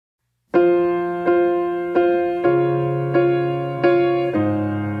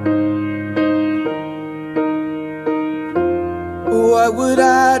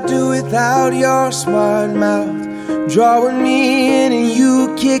without your smart mouth, drawing me in and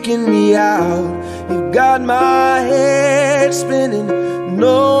you kicking me out. You got my head spinning,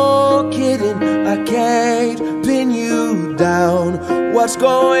 no kidding, I can't pin you down. What's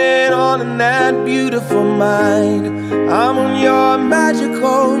going on in that beautiful mind? I'm on your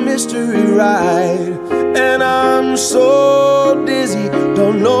magical mystery ride, and I'm so dizzy,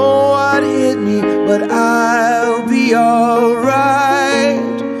 don't know what hit me, but I'll be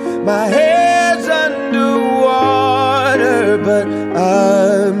alright. My head's underwater, but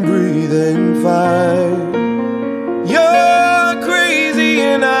I'm breathing fine. You're crazy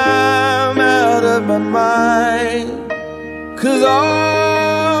and I'm out of my mind, 'cause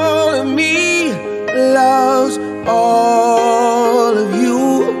all of me loves all of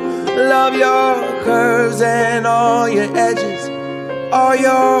you. Love your curves and all your edges, all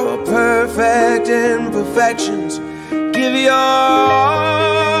your perfect imperfections. Give your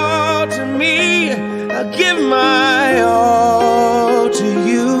all to me, I give my all to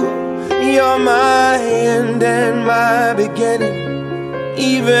you. You're my end and my beginning.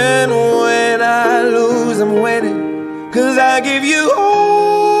 Even when I lose, I'm winning, 'cause I give you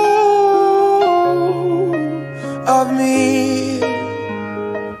all of me,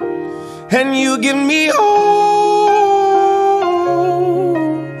 and you give me all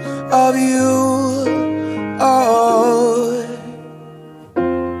of you. Oh,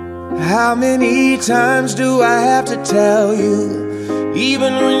 how many times do I have to tell you?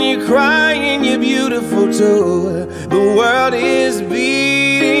 Even when you're crying, you're beautiful too. The world is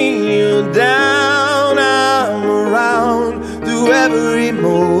beating you down. I'm around through every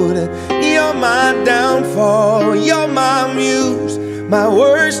mood. You're my downfall, you're my muse, my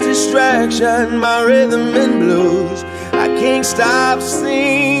worst distraction, my rhythm and blues. I can't stop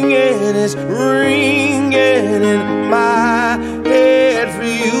singing, it's ringing in my head for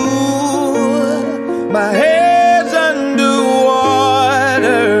you. My head's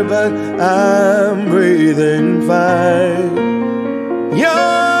underwater, but I'm breathing fine.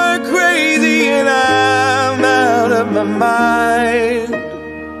 You're crazy and I'm out of my mind,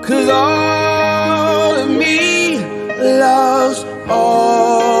 'cause all of me loves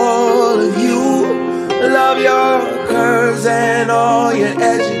all of you. Love your curves and all your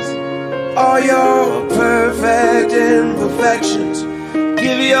edges, all your perfect imperfections.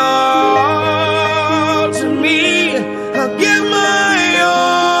 Give your all to me, I'll give my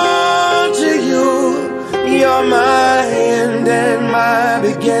all to you. You're my end and my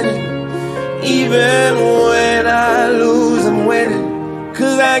beginning. Even when I lose, I'm winning,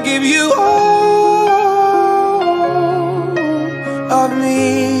 'cause I give you all of me,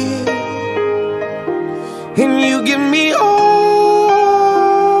 and you give me all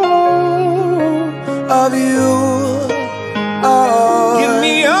of you. Oh, give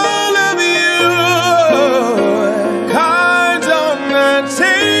me all of you. Cards on the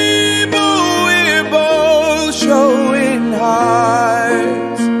table, we're both showing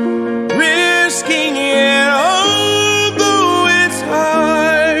hearts, risking it although it's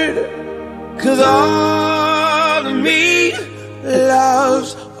hard, 'cause all of me loves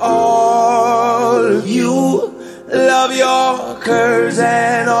all of you. Love your curves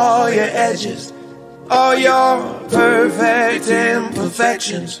and all your edges, all your perfect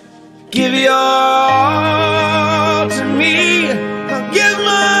imperfections. Give your all to me, I'll give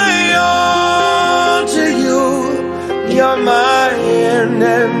my all to you. You're my end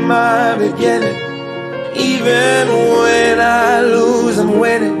and my beginning. Even when I lose, I'm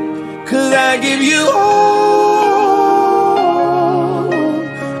winning, 'cause I give you all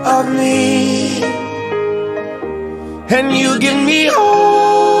of me, and you give me all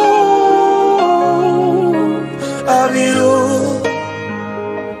of you.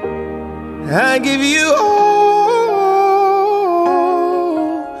 I give you all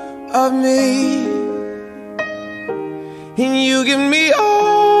of me, and you give me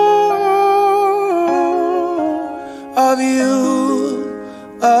all of you.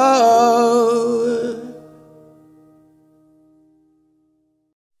 Oh.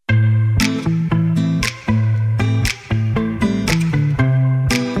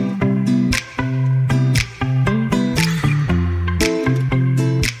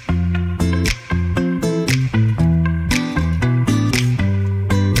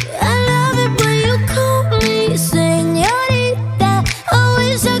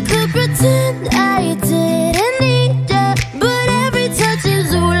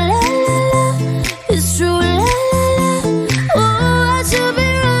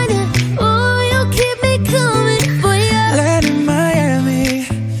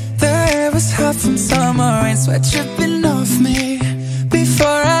 Sweat dripping off me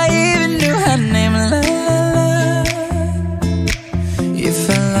before I even You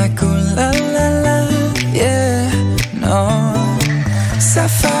felt like ooh la la la, yeah, no.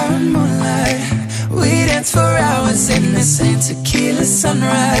 Sapphire and moonlight, we danced for hours in the same tequila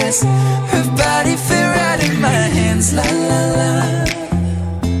sunrise. Her body fit right in my hands, la la la.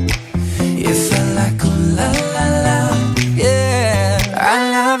 You felt like ooh la la la, yeah. I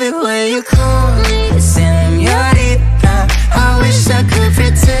love it when you call me señorita. I wish I could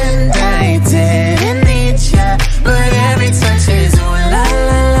pretend I didn't need ya, but every touch is ooh la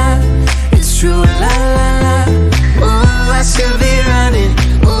la la. It's true, la la la. Ooh, I should be running.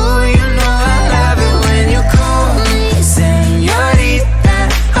 Ooh, you know I love it when you call me señorita.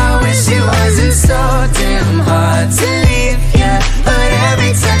 I wish it wasn't so damn hard to leave ya, but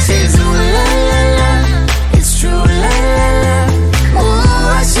every touch is ooh la la la. It's true, la la la.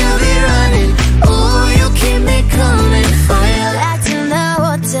 Ooh, I should be running. Ooh, you keep me coming for ya. Back in the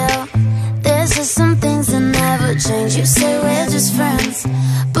hotel, there's just some things that never change. You say we're just friends,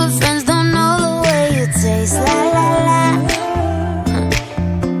 but friends don't know the way you taste. La la la.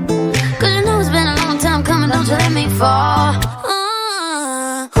 Cause you know it's been a long time coming, don't you let me fall.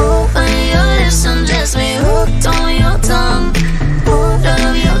 When your lips undress me, hooked on your tongue.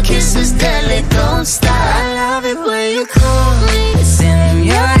 Love your kisses deadly, don't stop. I love it when you call me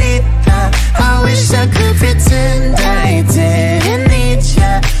señorita. I wish I could pretend I didn't need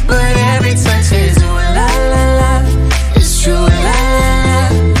ya, but every touch is ooh la la la. It's true, la la la.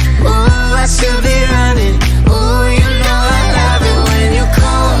 Ooh, I should be running. Ooh, you know I love it when you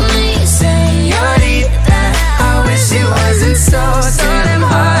call me señorita. I wish it wasn't so damn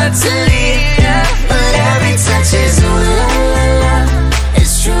hard to leave ya, but every touch is ooh la la la.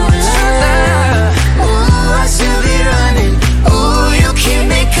 It's true, la la la. Ooh, I should be running. Ooh, you keep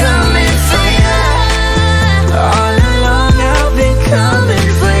me coming for ya. All along I've been coming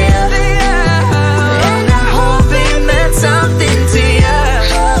for ya, and I hope it meant something to ya.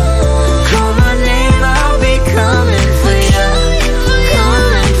 Call my name, I'll be coming for ya,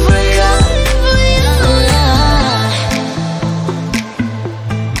 coming for ya.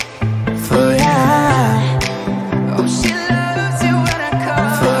 For ya. Oh, she loves you when I call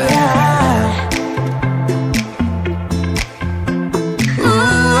for ya.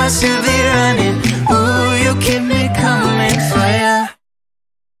 Ooh, I should be running. Ooh, you keep me coming for ya.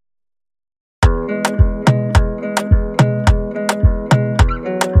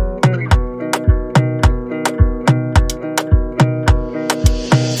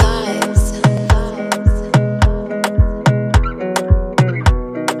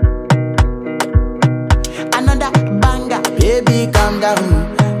 Another banger. Baby, calm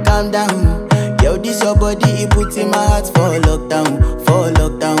down, calm down. Yo, this your body, it puts in my heart for lockdown,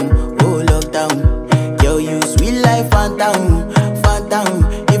 oh lockdown. Yo, you sweet life, phantom, phantom.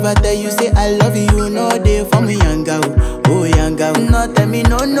 If I tell you say I love you, you know they for me, young girl, oh young girl. No, tell me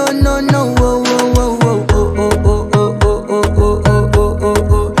no, no, no, no, oh, oh, oh, oh, oh, oh, oh, oh, oh, oh, oh, oh, oh,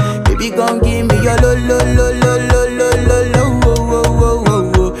 oh. Baby, gon' give me your lo, lo, lo, lo, lo, lo, lo, lo, oh, oh, oh,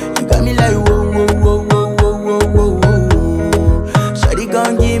 oh, oh. You got me like whoa, whoa, whoa, whoa, whoa, whoa, whoa, whoa. Shawty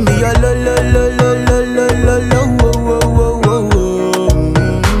gon' give me your lo, lo, lo, lo, lo, lo, lo, lo, oh, oh, oh, oh,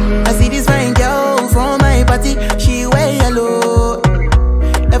 oh. I see this fine girl from my party, she wear yellow.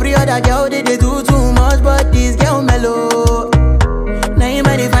 Every other girl they do too much, but this girl mellow. Now in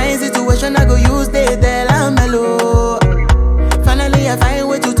my divine situation, I go use they tell I'm mellow. Finally I find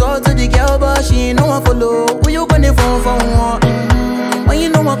way to talk to the girl, but she ain't no one follow. Who you gonna phone for one? When you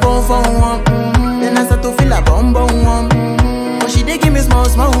know I come for one, then I start to feel a bum bum one. But she dey give me small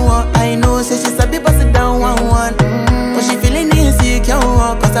small one. I know say she sabi pass it down one one. But she feeling insecure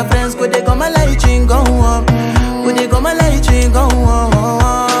one, cause her friends go they come a light ring go on, go they come a light ring go on.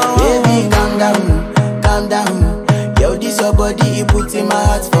 Baby, calm down, calm down. Yo, this your body, it puts in my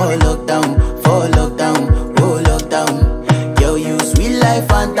heart for lockdown, oh lockdown. Yo, you sweet life,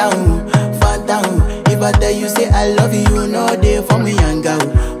 phantom, phantom. If I tell you say I love you, you know they for me, young girl,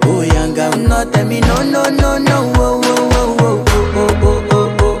 oh young girl. No, tell me no, no, no, no, oh, oh, oh, oh, oh, oh,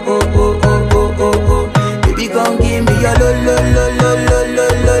 oh, oh, oh, oh, oh, oh, oh, oh. Baby, gon' give me your lo, lo, lo, lo, lo, lo,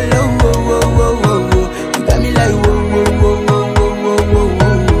 lo, lo, oh, oh, oh, oh, oh. You got me like whoa, whoa, whoa, whoa, whoa, whoa, whoa,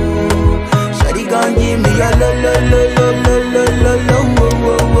 whoa. Shawty gon' give me your lo, lo, lo, lo, lo, lo, lo, lo, oh,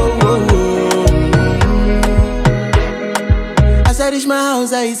 oh, oh, oh, oh. As I reach my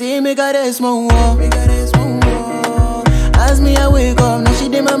house, I see me got a small wall. As me, I wake up, now she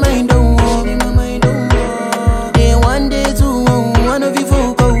did my mind don't walk. Day one, day two, one of you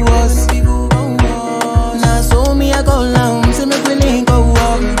folk go was. Now so me, I go down, see me feeling go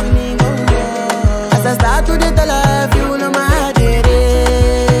walk. As I start to the life, you know my heart it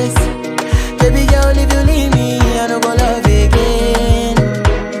is. Baby girl, if you leave me, I don't go love again.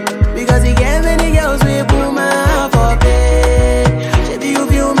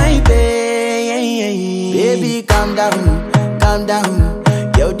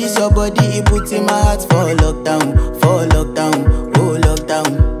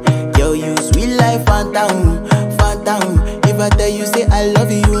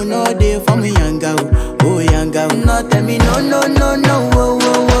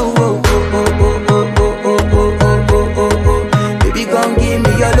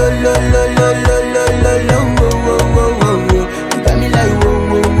 your lo lo lo lo lo lo lo lo wo wo wo wo wo. You got me like wo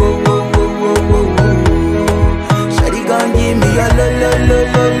wo wo wo wo wo wo wo. Shawty gon' give me your lo lo lo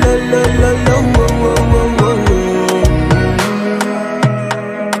lo lo lo lo lo wo wo wo wo wo.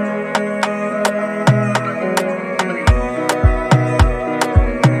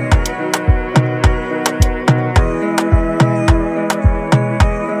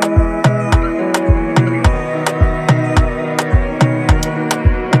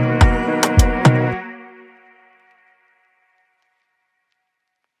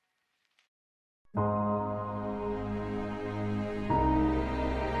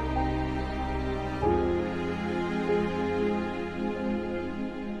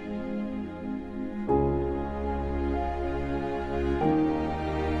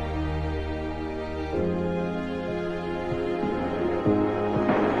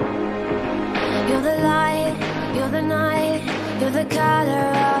 You're the light, you're the night, you're the color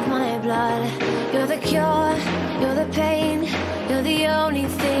of my blood. You're the cure, you're the pain, you're the only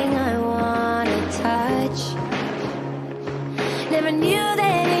thing I wanna touch. Never knew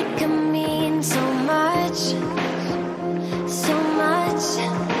that it could mean so much, so much.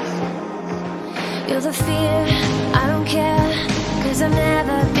 You're the fear, I don't care, 'cause I've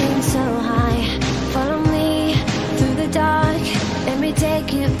never been so high. Follow me through the dark, let me take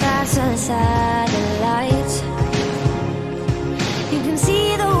you past the satellites. You can see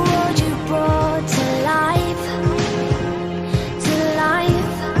the world you brought to life, to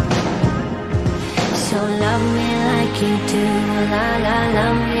life. So love me like you do, la la,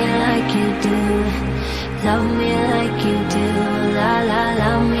 love me like you do. Love me like you do, la la,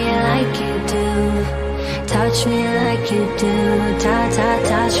 love me like you do. Touch me like you do, ta ta,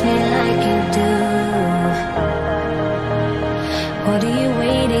 touch me like you do. What are you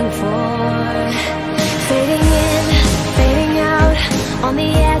waiting for? Fading in, fading out, on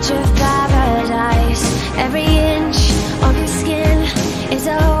the edge of paradise. Every inch of your skin is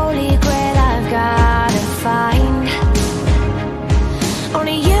a holy grail I've gotta find.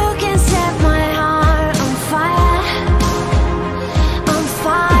 Only you can set my heart on fire, on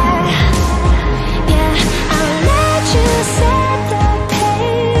fire. Yeah, I'll let you set the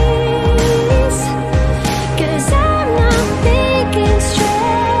pace, 'cause I'm not thinking straight.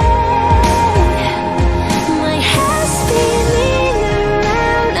 My head's spinning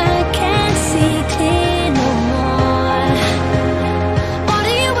around, I can't see clear no more. What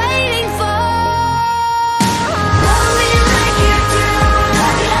are you waiting for? Love me like you do,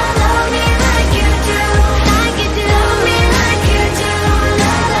 love me like you do, like you do. Love me like you do,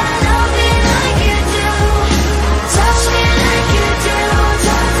 love me like you do. Touch me like you do,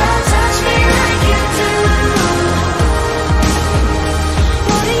 touch me like you do.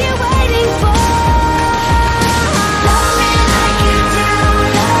 What are you waiting for? Love me like you do,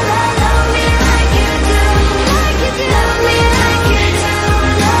 love me like you do, like you do. Love me like you do,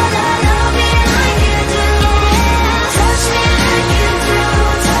 love me like you do. Touch me like you do,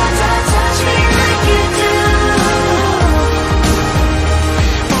 touch me like you do.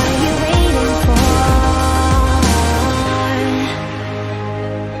 What are you waiting for?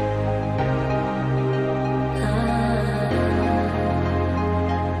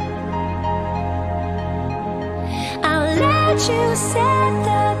 I'll let you set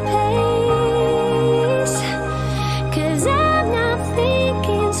the pace.